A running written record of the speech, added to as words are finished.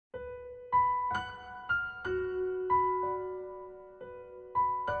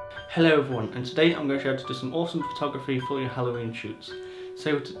Hello everyone, and today I'm going to show you how to do some awesome photography for your Halloween shoots.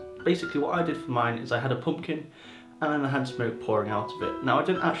 So basically what I did for mine is I had a pumpkin and then I had smoke pouring out of it. Now I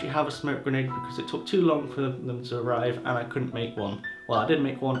didn't actually have a smoke grenade because it took too long for them to arrive and I couldn't make one. Well, I did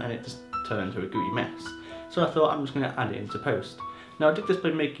make one and it just turned into a gooey mess. So I thought I'm just going to add it into post. Now I did this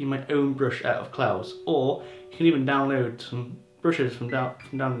by making my own brush out of clouds, or you can even download some brushes from down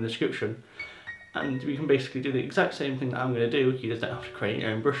in the description. And you can basically do the exact same thing that I'm going to do, you just don't have to create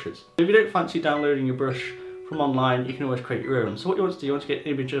your own brushes. If you don't fancy downloading your brush from online, you can always create your own. So what you want to do, you want to get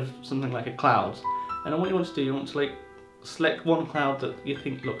an image of something like a cloud. And then what you want to do, you want to select one cloud that you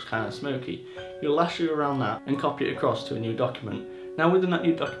think looks kind of smoky. You'll lasso around that and copy it across to a new document. Now within that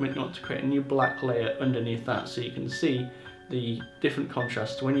new document, you want to create a new black layer underneath that so you can see the different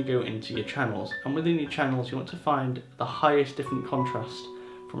contrasts when you go into your channels. And within your channels, you want to find the highest different contrast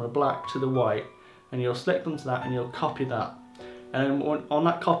from the black to the white. And you'll select onto that and you'll copy that. And on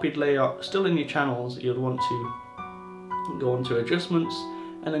that copied layer, still in your channels, you'll want to go onto adjustments,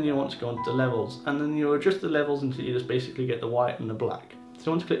 and then you want to go onto levels, and then you'll adjust the levels until you just basically get the white and the black. So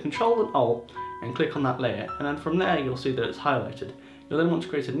you want to click Control and Alt and click on that layer, and then from there you'll see that it's highlighted. You'll then want to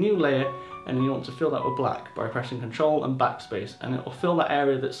create a new layer, and then you want to fill that with black by pressing Control and Backspace, and it will fill that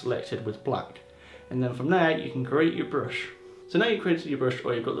area that's selected with black. And then from there you can create your brush. So now you've created your brush,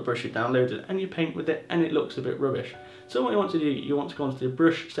 or you've got the brush you've downloaded, and you paint with it and it looks a bit rubbish. So what you want to do, you want to go onto the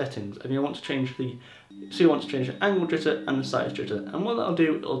brush settings and you want to change the angle jitter and the size jitter. And what that'll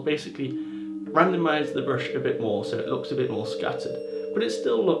do, it'll basically randomise the brush a bit more so it looks a bit more scattered. But it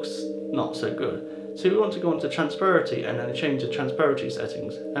still looks not so good. So we want to go onto transparency and then change the transparency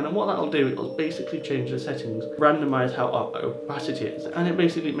settings. And then what that'll do, it'll basically change the settings, randomise how opacity it is, and it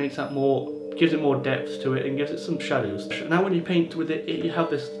basically makes that gives it more depth to it and gives it some shadows. Now when you paint with it, you have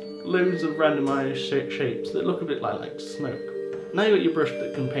this loads of randomised shapes that look a bit like smoke. Now you've got your brush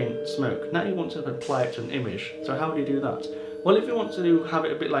that can paint smoke. Now you want to apply it to an image. So how do you do that? Well, if you want to have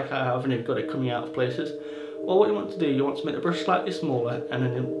it a bit like I have and you've got it coming out of places, well, what you want to do, you want to make the brush slightly smaller and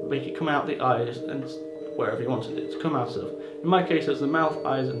then you make it come out the eyes and wherever you wanted it to come out of. In my case, it's the mouth,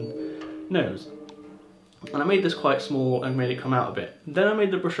 eyes and nose. And I made this quite small and made it come out a bit. Then I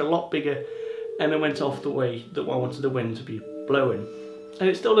made the brush a lot bigger and it went off the way that I wanted the wind to be blowing. And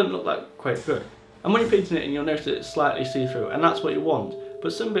it still didn't look like quite good. And when you're painting it, and you'll notice that it's slightly see-through, and that's what you want.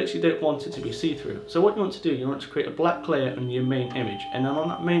 But some bits you don't want it to be see-through. So what you want to do, you want to create a black layer on your main image, and then on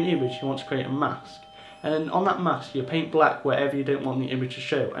that main image you want to create a mask. And then on that mask you paint black wherever you don't want the image to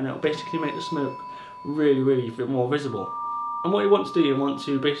show, and it'll basically make the smoke really a bit more visible. And what you want to do, you want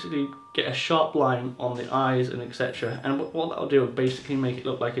to basically get a sharp line on the eyes and etc. And what that'll do is basically make it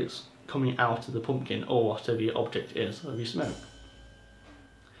look like it's coming out of the pumpkin or whatever your object is of your smoke.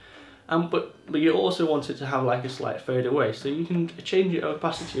 But you also want it to have like a slight fade away, so you can change the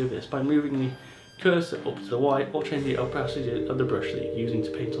opacity of this by moving the cursor up to the white or change the opacity of the brush that you're using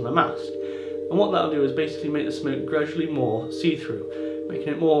to paint on the mask. And what that'll do is basically make the smoke gradually more see-through, making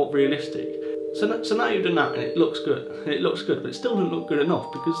it more realistic. So now you've done that and it looks good. It looks good, but it still doesn't look good enough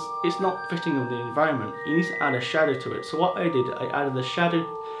because it's not fitting with the environment. You need to add a shadow to it. So what I did, I added the shadow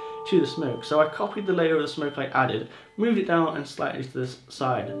to the smoke. So I copied the layer of the smoke I added, moved it down and slightly to the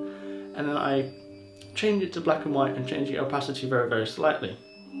side, and then I changed it to black and white and changed the opacity very slightly.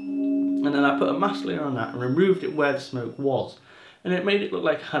 And then I put a mask layer on that and removed it where the smoke was, and it made it look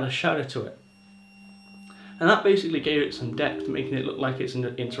like it had a shadow to it. And that basically gave it some depth, making it look like it's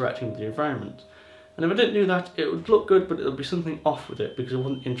interacting with the environment. And if I didn't do that, it would look good, but it would be something off with it because it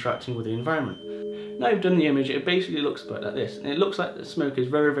wasn't interacting with the environment. Now you've done the image, it basically looks about like this, and it looks like the smoke is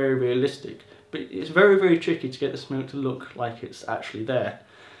very realistic, but it's very tricky to get the smoke to look like it's actually there.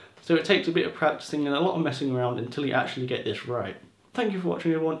 So it takes a bit of practicing and a lot of messing around until you actually get this right. Thank you for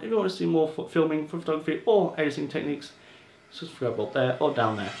watching everyone. If you want to see more filming, photography or editing techniques, subscribe up there or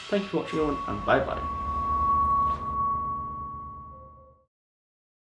down there. Thank you for watching everyone, and bye bye.